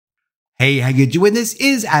Hey, how you doing? This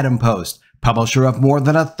is Adam Post, publisher of more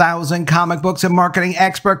than 1,000 comic books and marketing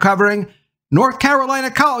expert covering North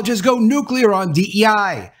Carolina colleges go nuclear on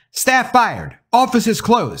DEI, staff fired, offices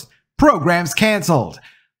closed, programs canceled.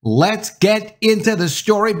 Let's get into the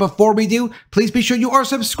story. Before we do, please be sure you are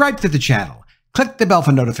subscribed to the channel. Click the bell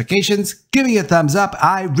for notifications, give me a thumbs up,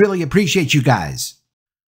 I really appreciate you guys.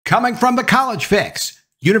 Coming from the College Fix,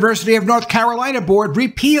 University of North Carolina Board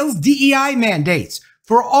repeals DEI mandates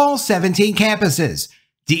for all 17 campuses.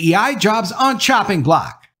 DEI jobs on chopping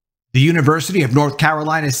block. The University of North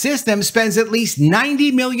Carolina system spends at least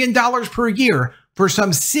 $90 million per year for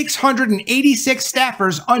some 686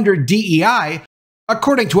 staffers under DEI,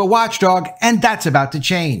 according to a watchdog, and that's about to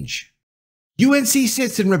change. UNC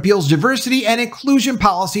sits and repeals diversity and inclusion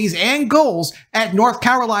policies and goals at North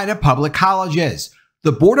Carolina public colleges.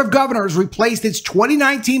 The Board of Governors replaced its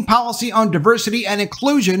 2019 policy on diversity and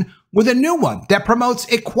inclusion with a new one that promotes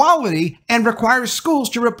equality and requires schools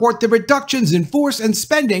to report the reductions in force and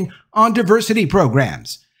spending on diversity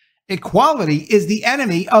programs. Equality is the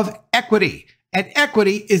enemy of equity, and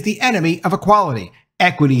equity is the enemy of equality.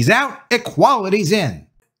 Equity's out, equality's in.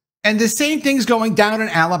 And the same thing's going down in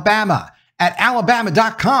Alabama. At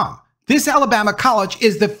alabama.com, this Alabama college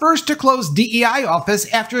is the first to close DEI office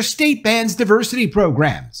after state bans diversity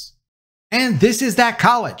programs. And this is that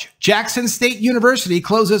college. Jackson State University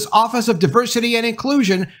closes Office of Diversity and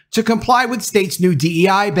Inclusion to comply with state's new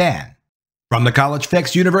DEI ban. From the College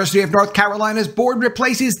Fix, University of North Carolina's board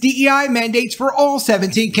replaces DEI mandates for all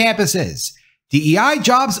 17 campuses. DEI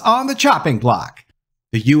jobs on the chopping block.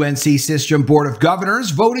 The UNC System Board of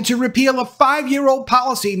Governors voted to repeal a 5-year-old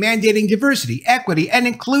policy mandating diversity, equity, and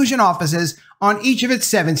inclusion offices on each of its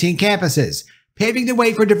 17 campuses, paving the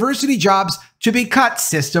way for diversity jobs to be cut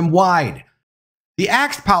system-wide. The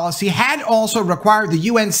Act's policy had also required the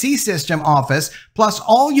UNC system office plus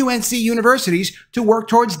all UNC universities to work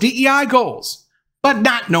towards DEI goals, but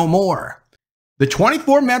not no more. The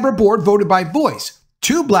 24-member board voted by voice.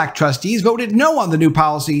 2 black trustees voted no on the new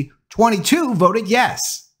policy, 22 voted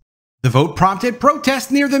yes. The vote prompted protests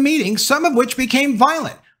near the meeting, some of which became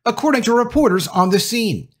violent, according to reporters on the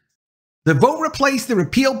scene. The vote replaced the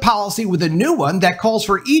repealed policy with a new one that calls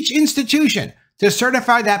for each institution to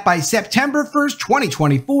certify that by September 1st,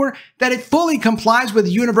 2024, that it fully complies with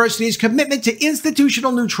the university's commitment to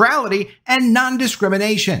institutional neutrality and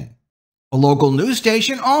non-discrimination. A local news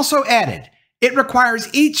station also added, it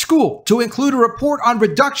requires each school to include a report on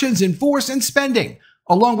reductions in force and spending,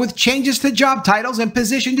 along with changes to job titles and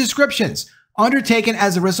position descriptions undertaken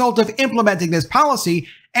as a result of implementing this policy,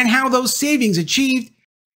 and how those savings achieved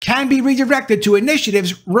can be redirected to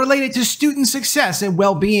initiatives related to student success and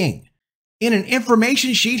well-being. In an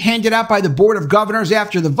information sheet handed out by the Board of Governors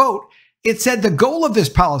after the vote, it said the goal of this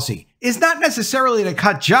policy is not necessarily to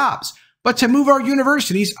cut jobs, but to move our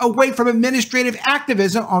universities away from administrative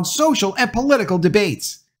activism on social and political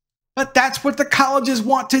debates. But that's what the colleges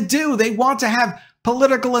want to do. They want to have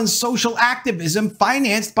political and social activism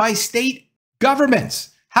financed by state governments.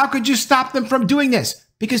 How could you stop them from doing this?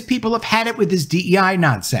 Because people have had it with this DEI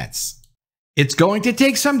nonsense. It's going to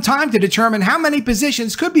take some time to determine how many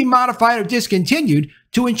positions could be modified or discontinued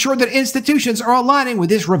to ensure that institutions are aligning with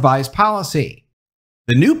this revised policy.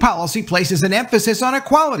 The new policy places an emphasis on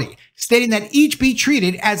equality, stating that each be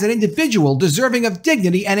treated as an individual deserving of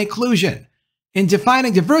dignity and inclusion. In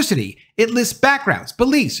defining diversity, it lists backgrounds,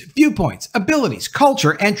 beliefs, viewpoints, abilities,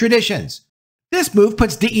 culture, and traditions. This move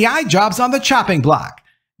puts DEI jobs on the chopping block.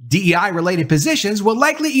 DEI-related positions will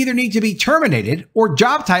likely either need to be terminated, or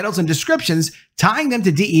job titles and descriptions tying them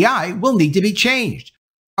to DEI will need to be changed,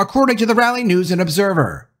 according to the Raleigh News and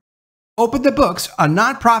Observer. Open the Books, a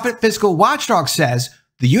nonprofit fiscal watchdog, says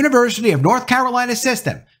the University of North Carolina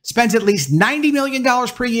system spends at least $90 million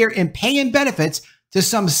per year in pay and benefits to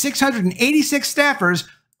some 686 staffers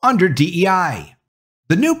under DEI.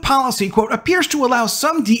 The new policy, quote, appears to allow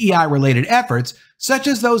some DEI-related efforts, such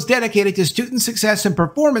as those dedicated to student success and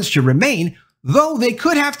performance, to remain, though they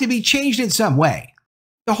could have to be changed in some way.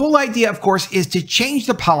 The whole idea, of course, is to change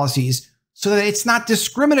the policies so that it's not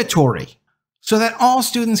discriminatory, so that all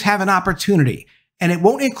students have an opportunity, and it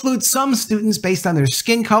won't include some students based on their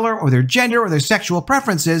skin color or their gender or their sexual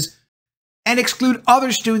preferences, and exclude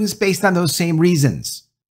other students based on those same reasons.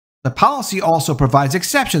 The policy also provides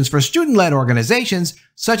exceptions for student-led organizations,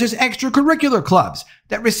 such as extracurricular clubs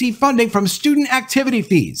that receive funding from student activity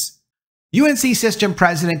fees. UNC System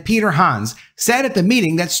President Peter Hans said at the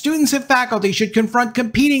meeting that students and faculty should confront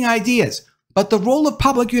competing ideas, but the role of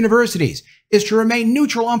public universities is to remain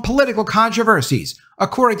neutral on political controversies,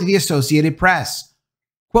 according to the Associated Press.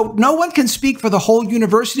 Quote, no one can speak for the whole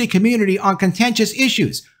university community on contentious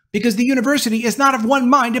issues, because the university is not of one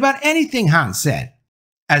mind about anything, Hahn said.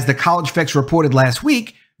 As the College Fix reported last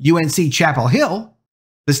week, UNC Chapel Hill,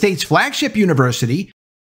 the state's flagship university,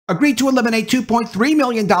 agreed to eliminate $2.3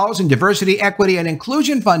 million in diversity, equity, and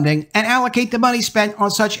inclusion funding and allocate the money spent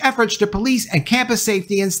on such efforts to police and campus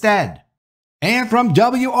safety instead. And from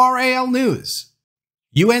WRAL News,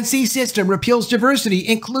 UNC system repeals diversity,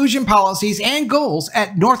 inclusion policies and goals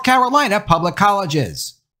at North Carolina public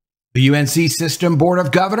colleges. The UNC System Board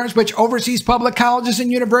of Governors, which oversees public colleges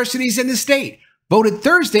and universities in the state, voted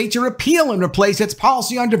Thursday to repeal and replace its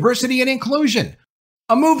policy on diversity and inclusion,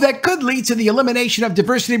 a move that could lead to the elimination of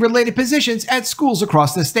diversity-related positions at schools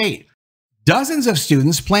across the state. Dozens of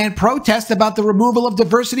students planned protests about the removal of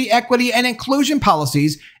diversity, equity, and inclusion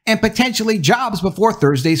policies and potentially jobs before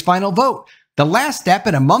Thursday's final vote, the last step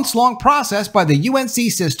in a months-long process by the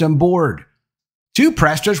UNC System Board. 2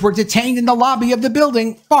 pressers were detained in the lobby of the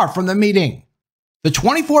building far from the meeting. The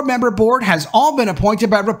 24-member board has all been appointed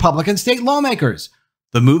by Republican state lawmakers.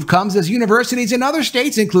 The move comes as universities in other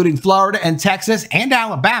states, including Florida and Texas and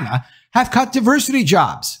Alabama, have cut diversity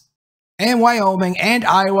jobs, and Wyoming and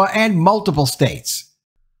Iowa and multiple states.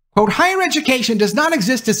 Quote, higher education does not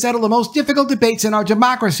exist to settle the most difficult debates in our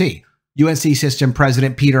democracy, UNC System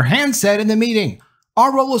President Peter Hand said in the meeting.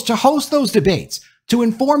 Our role is to host those debates, to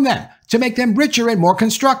inform them, to make them richer and more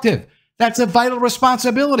constructive. That's a vital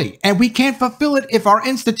responsibility, and we can't fulfill it if our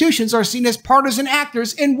institutions are seen as partisan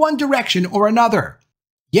actors in one direction or another.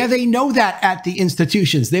 Yeah, they know that at the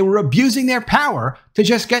institutions. They were abusing their power to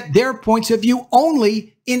just get their points of view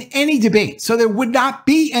only in any debate, so there would not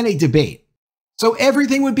be any debate. So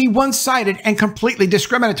everything would be one-sided and completely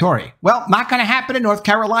discriminatory. Well, not going to happen in North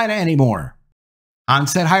Carolina anymore. Hahn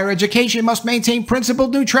said higher education must maintain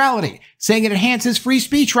principled neutrality, saying it enhances free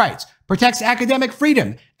speech rights, protects academic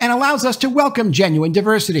freedom, and allows us to welcome genuine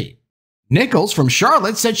diversity. Nichols from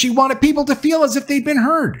Charlotte said she wanted people to feel as if they'd been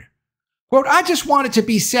heard. Quote, I just want it to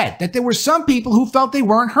be said that there were some people who felt they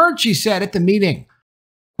weren't heard, she said at the meeting.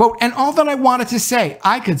 Quote, and all that I wanted to say,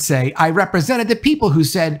 I could say I represented the people who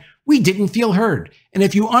said we didn't feel heard. And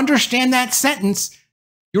if you understand that sentence,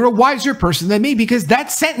 you're a wiser person than me because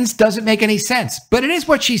that sentence doesn't make any sense. But it is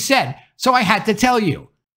what she said, so I had to tell you.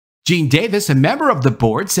 Gene Davis, a member of the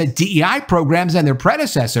board, said DEI programs and their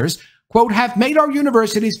predecessors, quote, have made our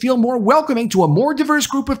universities feel more welcoming to a more diverse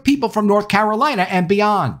group of people from North Carolina and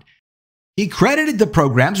beyond. He credited the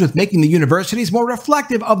programs with making the universities more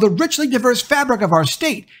reflective of the richly diverse fabric of our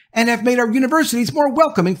state and have made our universities more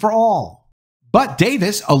welcoming for all. But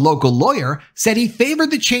Davis, a local lawyer, said he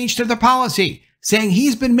favored the change to the policy, saying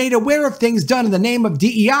he's been made aware of things done in the name of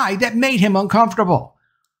DEI that made him uncomfortable.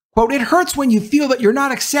 Quote, it hurts when you feel that you're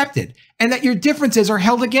not accepted and that your differences are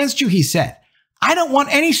held against you, he said. I don't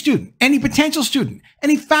want any student, any potential student,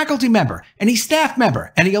 any faculty member, any staff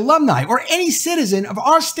member, any alumni, or any citizen of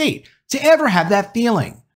our state to ever have that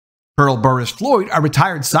feeling. Pearl Burris Floyd, a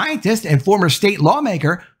retired scientist and former state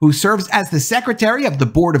lawmaker who serves as the secretary of the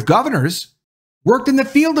Board of Governors, worked in the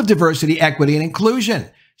field of diversity, equity, and inclusion.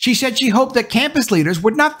 She said she hoped that campus leaders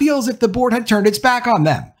would not feel as if the board had turned its back on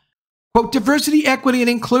them. Quote, diversity, equity, and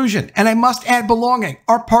inclusion, and I must add belonging,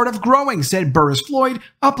 are part of growing, said Burris Floyd,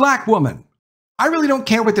 a black woman. I really don't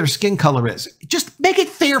care what their skin color is. Just make it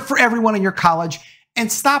fair for everyone in your college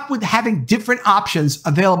and stop with having different options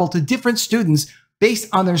available to different students based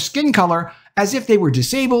on their skin color as if they were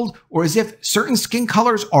disabled or as if certain skin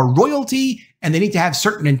colors are royalty and they need to have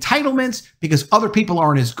certain entitlements because other people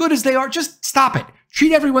aren't as good as they are. Just stop it.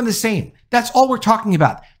 Treat everyone the same. That's all we're talking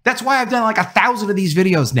about. That's why I've done like 1,000 of these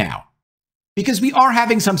videos now, because we are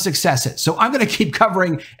having some successes. So I'm going to keep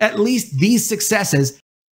covering at least these successes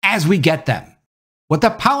as we get them. What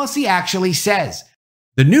the policy actually says.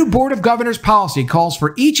 The new Board of Governors policy calls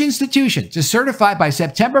for each institution to certify by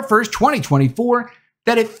September 1st, 2024,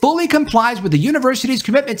 that it fully complies with the university's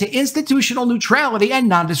commitment to institutional neutrality and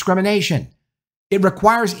non-discrimination. It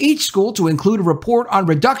requires each school to include a report on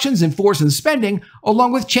reductions in force and spending,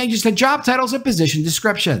 along with changes to job titles and position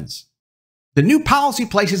descriptions. The new policy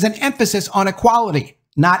places an emphasis on equality,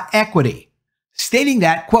 not equity, stating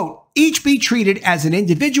that, quote, each be treated as an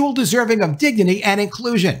individual deserving of dignity and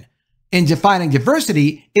inclusion. In defining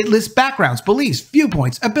diversity, it lists backgrounds, beliefs,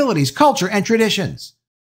 viewpoints, abilities, culture, and traditions.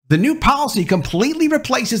 The new policy completely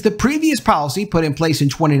replaces the previous policy put in place in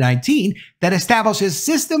 2019 that establishes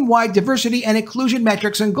system-wide diversity and inclusion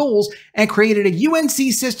metrics and goals and created a UNC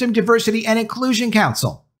System Diversity and Inclusion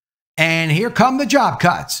Council. And here come the job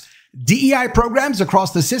cuts. DEI programs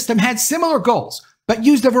across the system had similar goals, but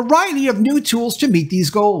used a variety of new tools to meet these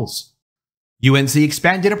goals. UNC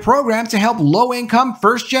expanded a program to help low-income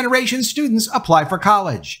first-generation students apply for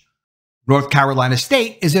college. North Carolina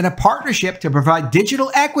State is in a partnership to provide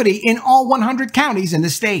digital equity in all 100 counties in the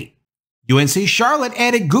state. UNC Charlotte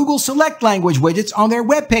added Google Select language widgets on their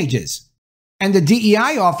web pages. And the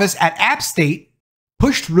DEI office at App State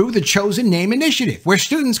pushed through the Chosen Name Initiative, where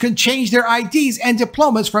students could change their IDs and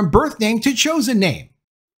diplomas from birth name to chosen name.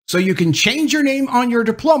 So you can change your name on your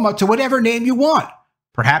diploma to whatever name you want.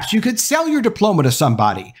 Perhaps you could sell your diploma to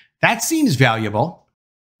somebody. That seems valuable,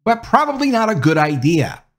 but probably not a good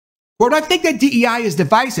idea. Quote, I think that DEI is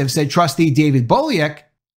divisive, said trustee David Boliak,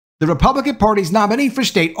 the Republican Party's nominee for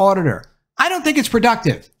state auditor. I don't think it's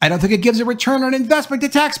productive. I don't think it gives a return on investment to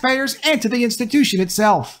taxpayers and to the institution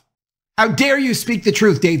itself. How dare you speak the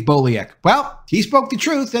truth, Dave Boliak? Well, he spoke the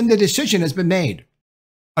truth and the decision has been made.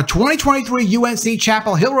 A 2023 UNC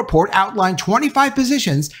Chapel Hill report outlined 25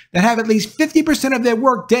 positions that have at least 50% of their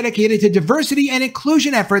work dedicated to diversity and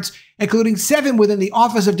inclusion efforts, including 7 within the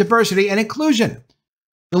Office of Diversity and Inclusion.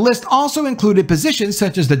 The list also included positions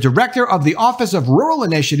such as the director of the Office of Rural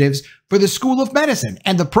Initiatives for the School of Medicine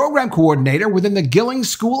and the program coordinator within the Gillings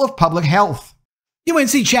School of Public Health.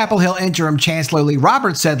 UNC Chapel Hill interim Chancellor Lee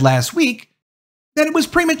Roberts said last week that it was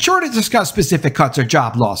premature to discuss specific cuts or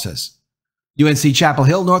job losses. UNC Chapel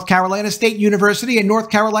Hill, North Carolina State University, and North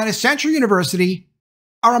Carolina Central University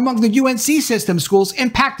are among the UNC system schools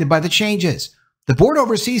impacted by the changes. The board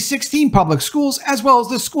oversees 16 public schools as well as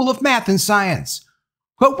the School of Math and Science.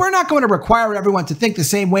 Quote, we're not going to require everyone to think the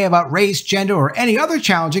same way about race, gender, or any other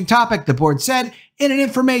challenging topic, the board said in an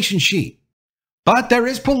information sheet. But there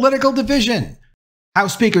is political division.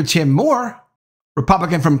 House Speaker Tim Moore,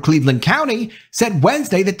 Republican from Cleveland County, said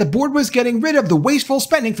Wednesday that the board was getting rid of the wasteful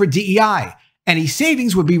spending for DEI. Any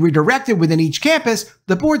savings would be redirected within each campus,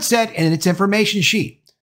 the board said in its information sheet.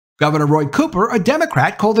 Governor Roy Cooper, a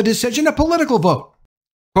Democrat, called the decision a political vote.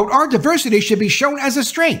 Quote, our diversity should be shown as a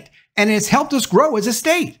strength, and it has helped us grow as a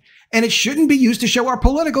state. And it shouldn't be used to show our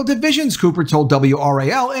political divisions, Cooper told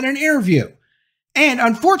WRAL in an interview. And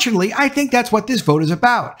unfortunately, I think that's what this vote is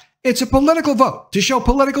about. It's a political vote to show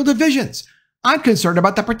political divisions. I'm concerned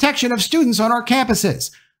about the protection of students on our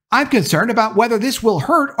campuses. I'm concerned about whether this will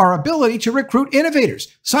hurt our ability to recruit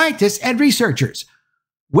innovators, scientists, and researchers.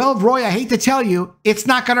 Well, Roy, I hate to tell you, it's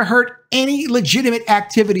not going to hurt any legitimate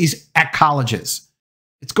activities at colleges.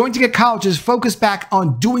 It's going to get colleges focused back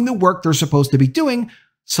on doing the work they're supposed to be doing,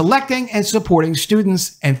 selecting and supporting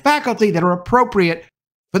students and faculty that are appropriate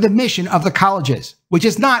for the mission of the colleges, which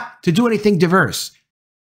is not to do anything diverse.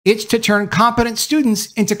 It's to turn competent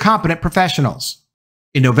students into competent professionals.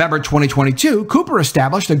 In November 2022, Cooper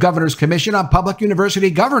established the Governor's Commission on Public University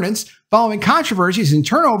Governance following controversies and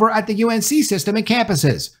turnover at the UNC system and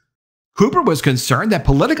campuses. Cooper was concerned that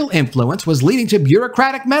political influence was leading to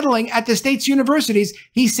bureaucratic meddling at the state's universities,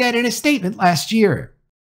 he said in a statement last year.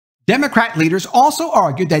 Democrat leaders also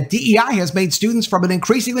argued that DEI has made students from an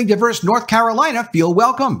increasingly diverse North Carolina feel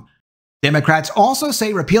welcome. Democrats also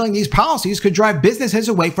say repealing these policies could drive businesses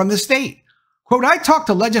away from the state. Quote, I talked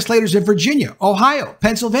to legislators in Virginia, Ohio,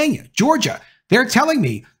 Pennsylvania, Georgia. They're telling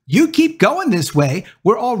me, you keep going this way,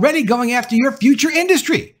 we're already going after your future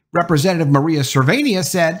industry, Representative Maria Cervania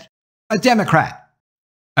said, a Democrat.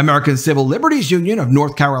 American Civil Liberties Union of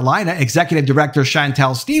North Carolina Executive Director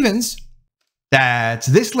Chantel Stevens, that's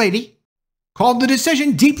this lady, called the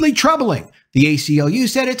decision deeply troubling. The ACLU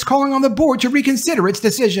said it's calling on the board to reconsider its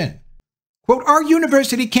decision. Quote, our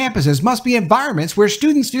university campuses must be environments where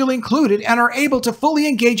students feel included and are able to fully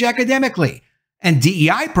engage academically. And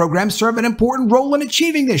DEI programs serve an important role in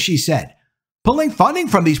achieving this, she said. Pulling funding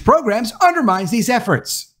from these programs undermines these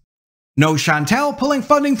efforts. No, Chantel, pulling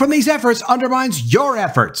funding from these efforts undermines your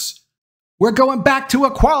efforts. We're going back to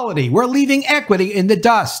equality. We're leaving equity in the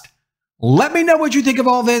dust. Let me know what you think of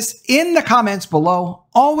all this in the comments below.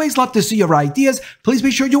 Always love to see your ideas. Please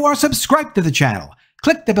be sure you are subscribed to the channel.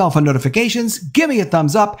 Click the bell for notifications, give me a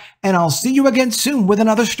thumbs up, and I'll see you again soon with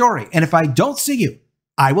another story. And if I don't see you,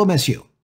 I will miss you.